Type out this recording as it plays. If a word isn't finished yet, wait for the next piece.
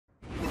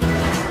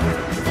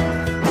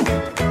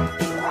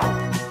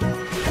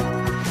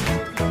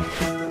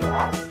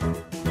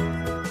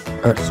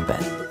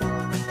EarthPen.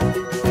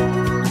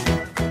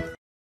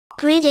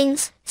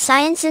 Greetings,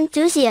 science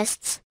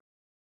enthusiasts.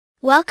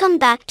 Welcome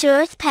back to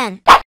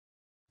EarthPen.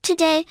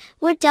 Today,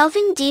 we're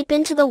delving deep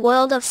into the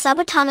world of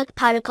subatomic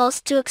particles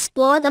to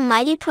explore the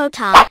mighty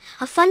proton,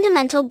 a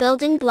fundamental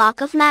building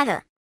block of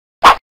matter.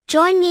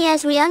 Join me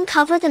as we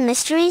uncover the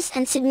mysteries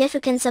and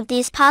significance of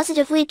these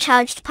positively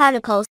charged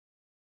particles.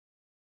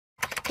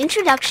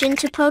 Introduction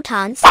to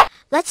protons.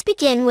 Let's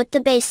begin with the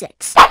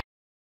basics.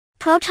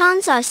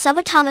 Protons are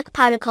subatomic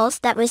particles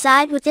that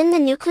reside within the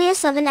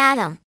nucleus of an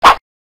atom.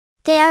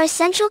 They are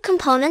essential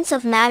components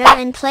of matter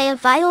and play a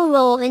vital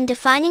role in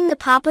defining the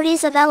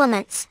properties of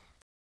elements.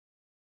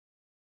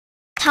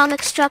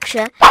 Atomic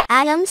structure.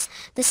 Atoms,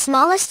 the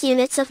smallest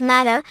units of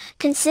matter,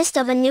 consist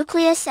of a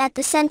nucleus at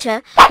the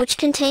center, which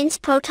contains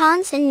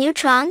protons and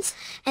neutrons,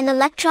 and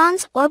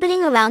electrons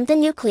orbiting around the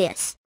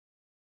nucleus.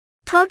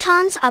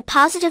 Protons are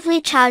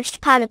positively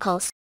charged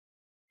particles.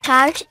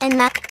 Charge and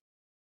mass.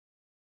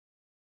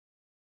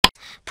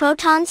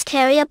 Protons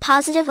carry a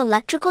positive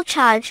electrical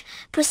charge,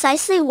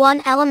 precisely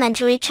 1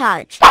 elementary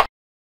charge.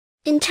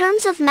 In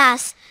terms of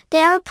mass,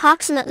 they are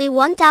approximately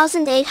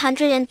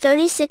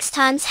 1,836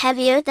 times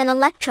heavier than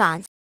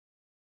electrons.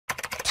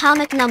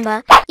 Atomic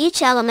number.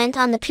 Each element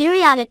on the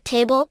periodic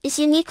table is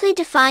uniquely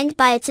defined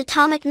by its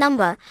atomic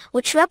number,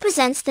 which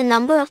represents the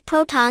number of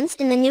protons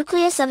in the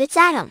nucleus of its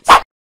atoms.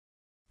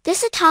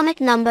 This atomic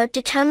number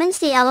determines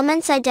the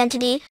element's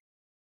identity.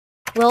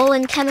 Role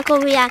in chemical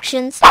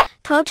reactions.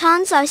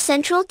 Protons are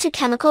central to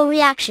chemical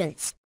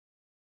reactions.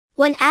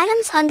 When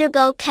atoms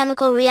undergo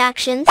chemical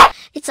reactions,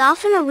 it's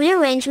often a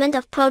rearrangement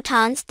of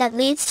protons that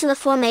leads to the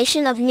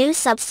formation of new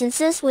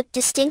substances with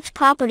distinct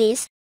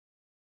properties.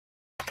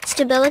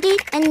 Stability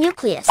and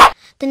nucleus.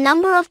 The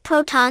number of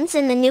protons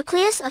in the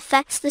nucleus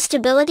affects the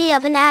stability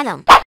of an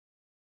atom.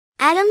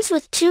 Atoms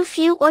with too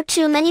few or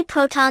too many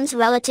protons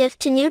relative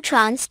to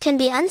neutrons can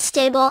be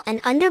unstable and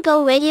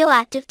undergo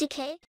radioactive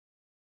decay.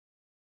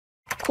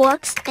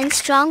 Quarks and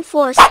strong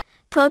force.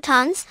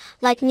 Protons,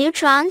 like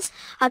neutrons,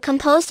 are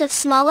composed of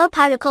smaller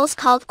particles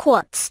called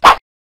quarks.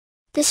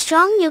 The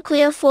strong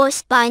nuclear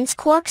force binds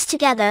quarks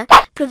together,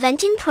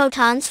 preventing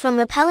protons from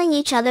repelling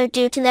each other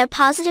due to their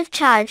positive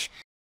charge.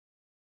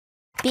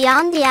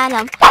 Beyond the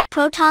atom,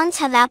 protons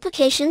have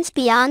applications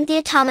beyond the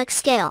atomic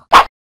scale.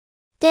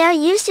 They are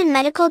used in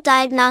medical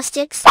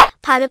diagnostics,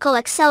 particle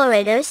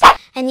accelerators,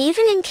 and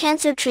even in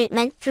cancer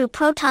treatment through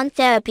proton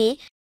therapy.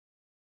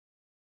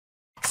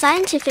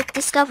 Scientific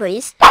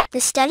discoveries. The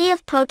study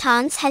of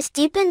protons has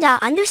deepened our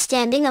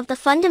understanding of the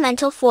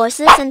fundamental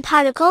forces and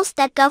particles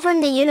that govern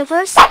the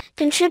universe,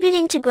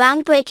 contributing to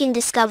groundbreaking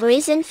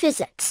discoveries in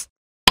physics.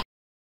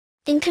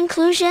 In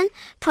conclusion,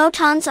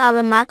 protons are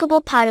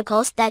remarkable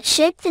particles that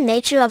shape the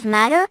nature of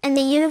matter and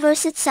the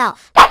universe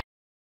itself.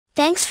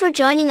 Thanks for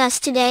joining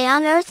us today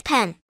on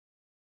EarthPen.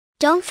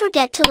 Don't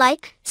forget to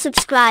like,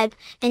 subscribe,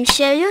 and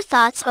share your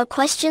thoughts or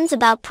questions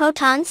about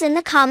protons in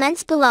the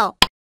comments below.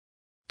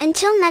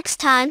 Until next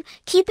time,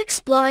 keep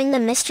exploring the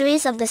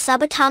mysteries of the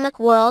subatomic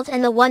world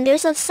and the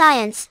wonders of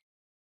science.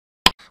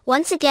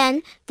 Once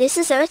again, this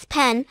is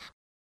EarthPen.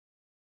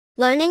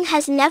 Learning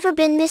has never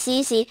been this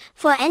easy,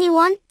 for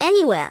anyone,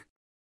 anywhere.